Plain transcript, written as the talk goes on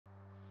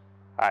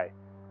Hi,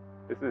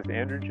 this is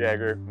Andrew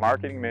Jager,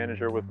 Marketing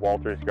Manager with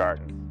Walters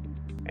Gardens,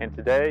 and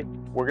today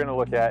we're going to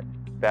look at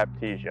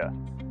Baptisia.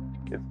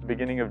 It's the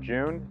beginning of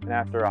June, and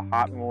after a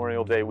hot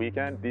Memorial Day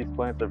weekend, these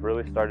plants have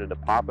really started to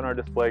pop in our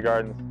display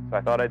gardens, so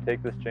I thought I'd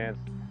take this chance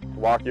to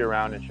walk you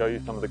around and show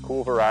you some of the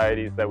cool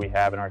varieties that we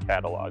have in our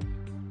catalog.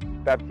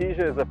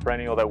 Baptisia is a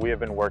perennial that we have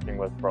been working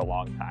with for a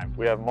long time.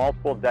 We have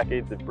multiple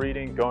decades of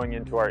breeding going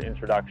into our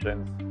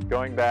introductions,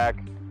 going back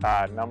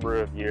a number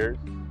of years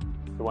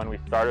to when we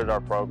started our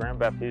program.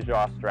 Baptisia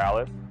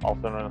australis,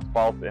 also known as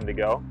false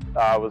indigo,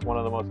 was one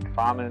of the most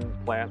common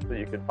plants that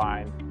you could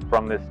find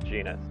from this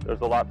genus.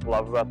 There's a lot to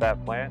love about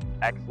that plant.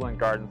 Excellent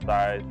garden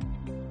size,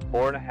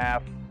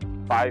 4.5,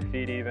 5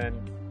 feet even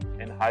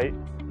in height,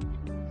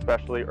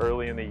 especially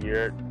early in the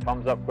year. It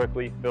comes up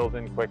quickly, fills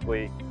in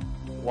quickly,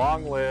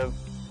 long-lived,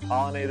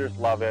 pollinators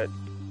love it,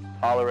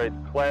 tolerates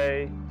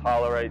clay,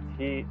 tolerates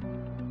heat,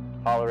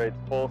 tolerates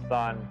full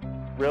sun.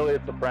 Really,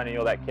 it's a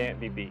perennial that can't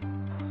be beat.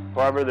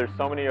 However, there's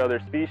so many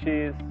other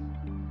species,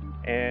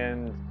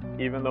 and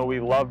even though we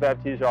love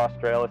Baptisia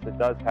australis, it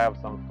does have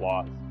some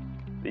flaws.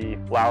 The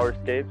flower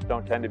scapes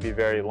don't tend to be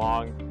very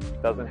long,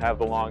 doesn't have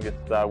the longest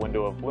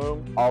window of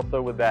bloom.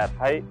 Also with that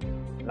height,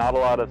 not a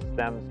lot of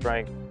stem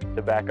strength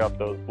to back up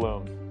those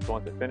blooms. So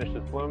once it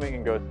finishes blooming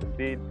and goes to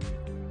seed,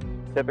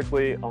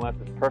 typically, unless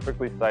it's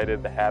perfectly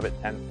sited, the habit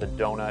tends to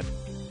donut,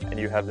 and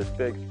you have this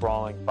big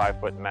sprawling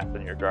 5-foot mess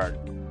in your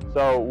garden.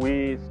 So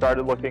we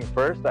started looking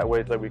first at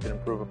ways that we can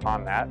improve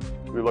upon that.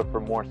 We look for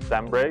more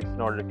stem breaks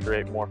in order to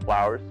create more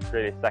flowers,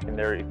 create a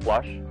secondary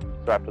flush.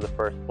 So after the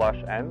first flush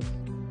ends,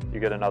 you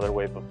get another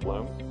wave of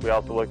blooms. We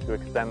also look to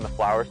extend the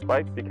flower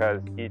spike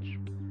because each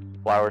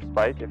flower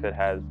spike, if it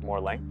has more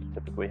length,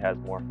 typically has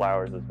more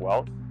flowers as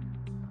well.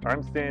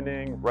 I'm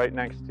standing right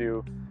next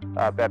to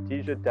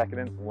Baptisia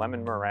decadens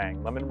lemon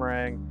meringue. Lemon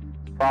meringue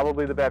is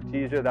probably the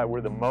Baptisia that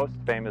we're the most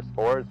famous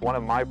for. It's one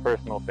of my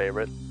personal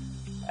favorites.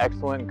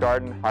 Excellent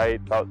garden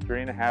height, about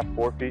 3.5,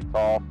 4 feet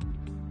tall.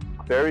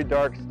 Very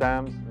dark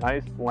stems,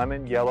 nice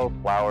lemon yellow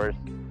flowers,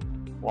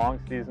 long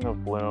season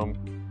of bloom.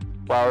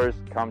 Flowers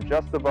come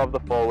just above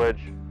the foliage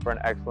for an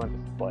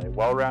excellent display.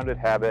 Well-rounded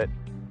habit,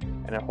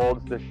 and it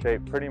holds this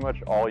shape pretty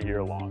much all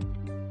year long.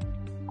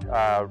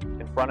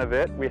 In front of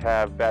it, we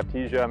have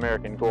Baptisia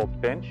American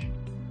Goldfinch.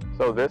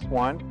 So this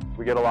one,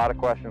 we get a lot of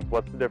questions.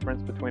 What's the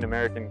difference between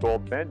American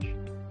Goldfinch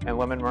and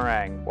lemon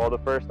meringue? Well, the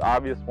first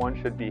obvious one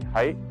should be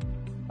height.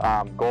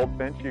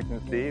 Goldfinch, you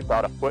can see,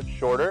 about a foot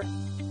shorter.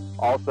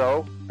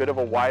 Also, a bit of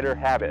a wider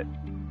habit.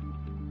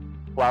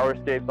 Flower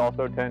scapes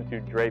also tend to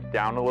drape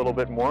down a little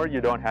bit more.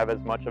 You don't have as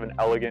much of an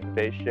elegant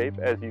base shape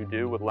as you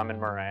do with lemon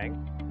meringue.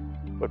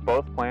 But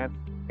both plants,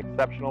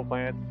 exceptional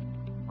plants,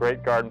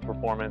 great garden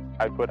performance.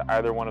 I'd put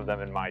either one of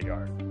them in my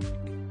yard.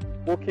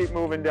 We'll keep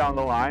moving down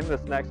the line.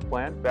 This next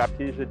plant,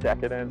 Baptisia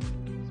decadens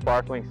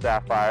sparkling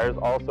sapphires,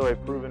 also a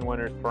proven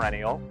winner's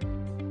perennial.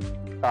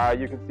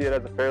 You can see it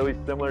has a fairly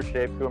similar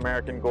shape to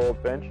American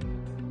Goldfinch.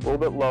 A little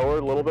bit lower,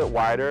 a little bit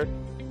wider,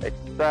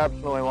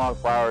 exceptionally long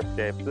flower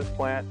scapes. This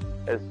plant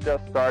has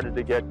just started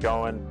to get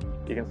going.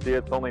 You can see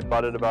it's only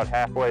budded about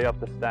halfway up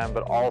the stem,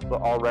 but also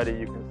already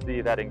you can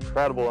see that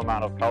incredible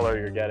amount of color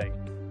you're getting.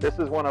 This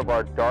is one of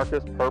our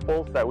darkest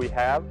purples that we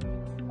have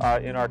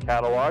in our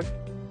catalog,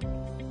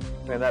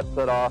 and that's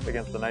set off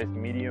against a nice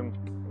medium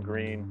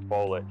green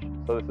foliage.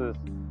 So this is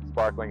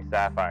sparkling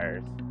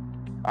sapphires.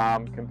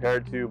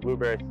 Compared to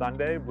Blueberry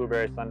Sunday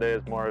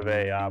is more of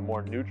a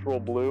more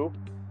neutral blue,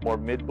 more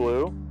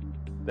mid-blue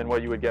than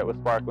what you would get with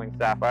sparkling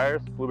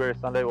sapphires. Blueberry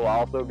Sunday will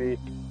also be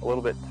a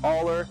little bit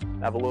taller,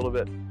 have a little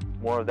bit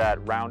more of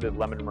that rounded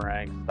lemon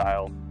meringue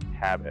style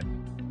habit.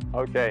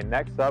 Okay,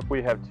 next up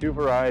we have two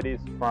varieties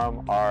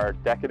from our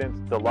Decadence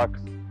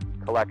Deluxe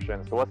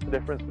collection. So what's the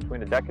difference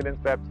between a Decadence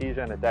Baptisia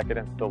and a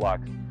Decadence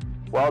Deluxe?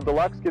 Well,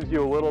 Deluxe gives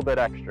you a little bit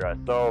extra.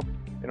 So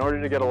in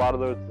order to get a lot of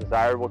those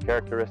desirable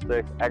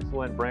characteristics,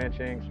 excellent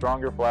branching,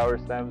 stronger flower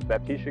stems,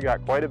 Baptisia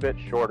got quite a bit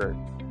shorter.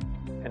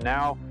 And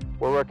now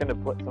we're working to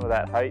put some of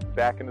that height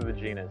back into the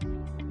genus.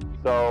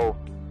 So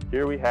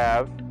here we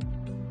have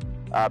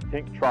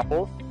pink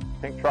truffles.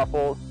 Pink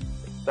truffles,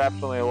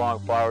 exceptionally long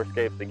flower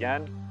scapes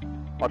again,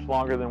 much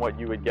longer than what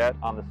you would get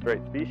on the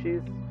straight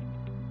species.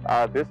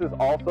 This is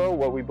also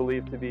what we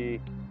believe to be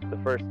the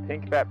first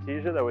pink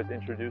Baptisia that was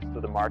introduced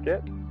to the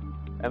market.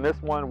 And this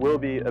one will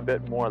be a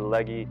bit more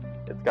leggy.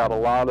 It's got a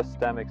lot of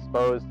stem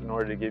exposed in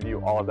order to give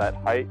you all of that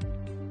height,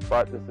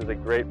 but this is a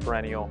great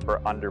perennial for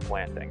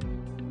underplanting.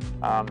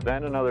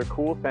 Then another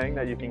cool thing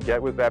that you can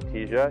get with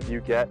Baptisia,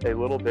 you get a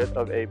little bit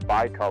of a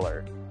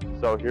bicolor.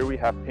 So here we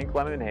have pink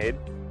lemonade,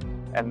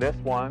 and this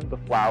one, the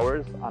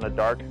flowers on a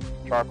dark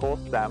charcoal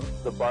stem,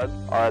 the buds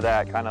are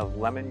that kind of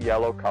lemon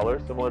yellow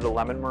color, similar to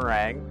lemon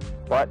meringue,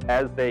 but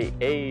as they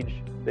age,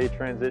 they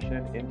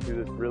transition into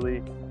this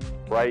really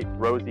bright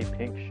rosy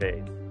pink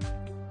shade.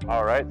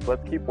 All right, so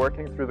let's keep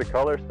working through the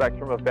color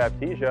spectrum of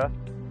Baptisia.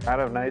 Kind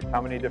of nice how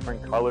many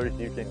different colors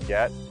you can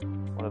get.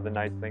 One of the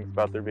nice things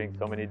about there being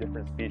so many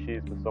different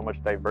species with so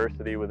much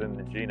diversity within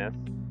the genus.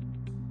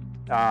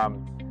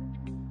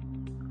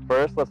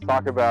 First, let's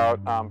talk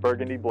about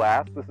Burgundy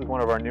Blast. This is one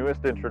of our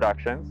newest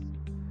introductions.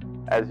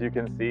 As you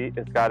can see,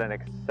 it's got an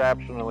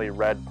exceptionally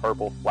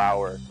red-purple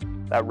flower.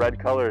 That red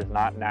color is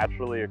not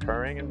naturally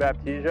occurring in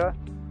Baptisia,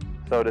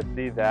 so to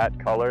see that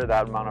color,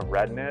 that amount of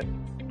red in it,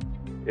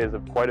 is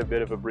quite a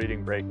bit of a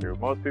breeding breakthrough.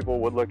 Most people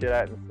would look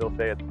at it and still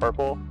say it's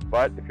purple,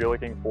 but if you're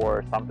looking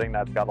for something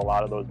that's got a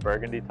lot of those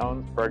burgundy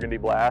tones, Burgundy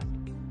Blast,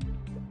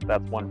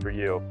 that's one for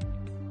you.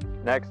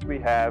 Next we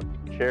have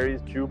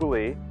Cherry's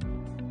Jubilee.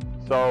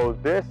 So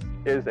this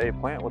is a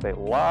plant with a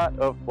lot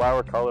of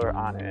flower color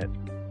on it.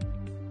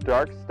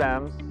 Dark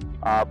stems,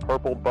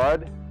 purple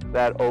bud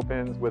that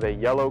opens with a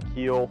yellow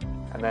keel,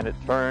 and then it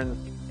turns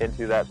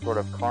into that sort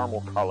of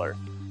caramel color.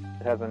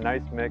 It has a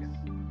nice mix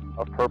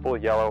of purple,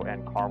 yellow,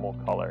 and caramel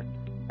color.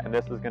 And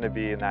this is going to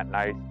be in that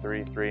nice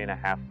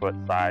 3.5 foot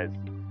size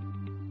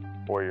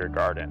for your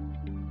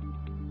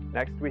garden.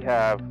 Next we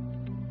have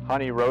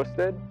Honey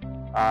Roasted,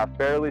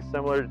 fairly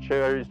similar to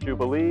Cherry's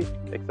Jubilee,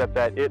 except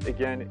that it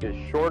again is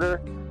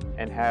shorter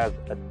and has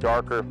a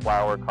darker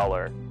flower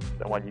color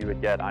than what you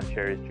would get on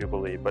Cherry's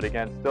Jubilee. But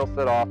again, still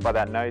set off by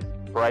that nice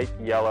bright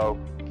yellow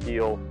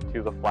keel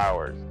to the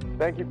flowers.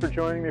 Thank you for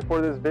joining me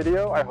for this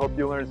video. I hope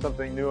you learned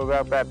something new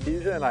about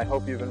Baptisia, and I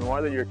hope even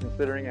more that you're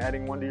considering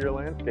adding one to your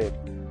landscape.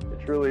 It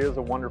truly is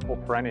a wonderful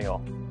perennial.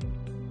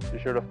 Be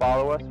sure to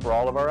follow us for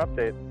all of our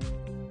updates.